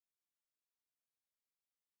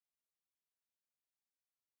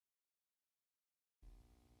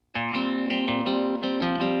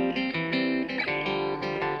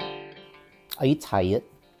Are you tired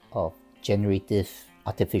of generative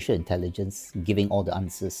artificial intelligence giving all the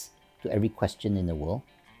answers to every question in the world?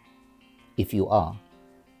 If you are,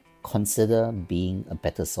 consider being a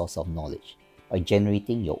better source of knowledge by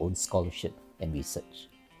generating your own scholarship and research.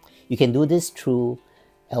 You can do this through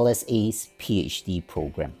LSA's PhD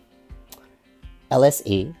program.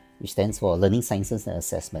 LSA, which stands for Learning Sciences and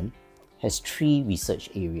Assessment, has 3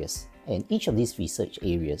 research areas, and each of these research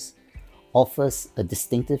areas offers a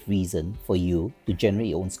distinctive reason for you to generate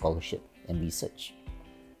your own scholarship and research.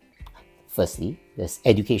 Firstly, there's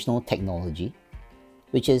educational technology,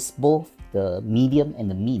 which is both the medium and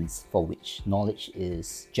the means for which knowledge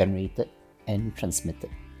is generated and transmitted.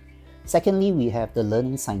 Secondly, we have the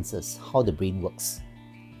learning sciences, how the brain works.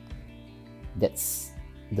 That's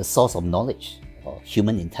the source of knowledge or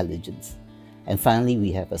human intelligence. And finally,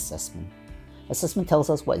 we have assessment. Assessment tells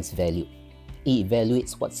us what is valued. It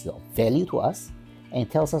evaluates what's of value to us, and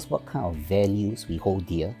it tells us what kind of values we hold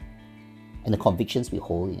dear and the convictions we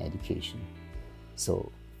hold in education.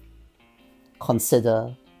 So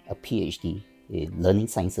consider a PhD in learning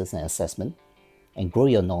sciences and assessment and grow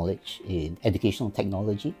your knowledge in educational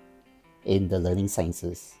technology, in the learning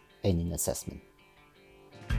sciences, and in assessment.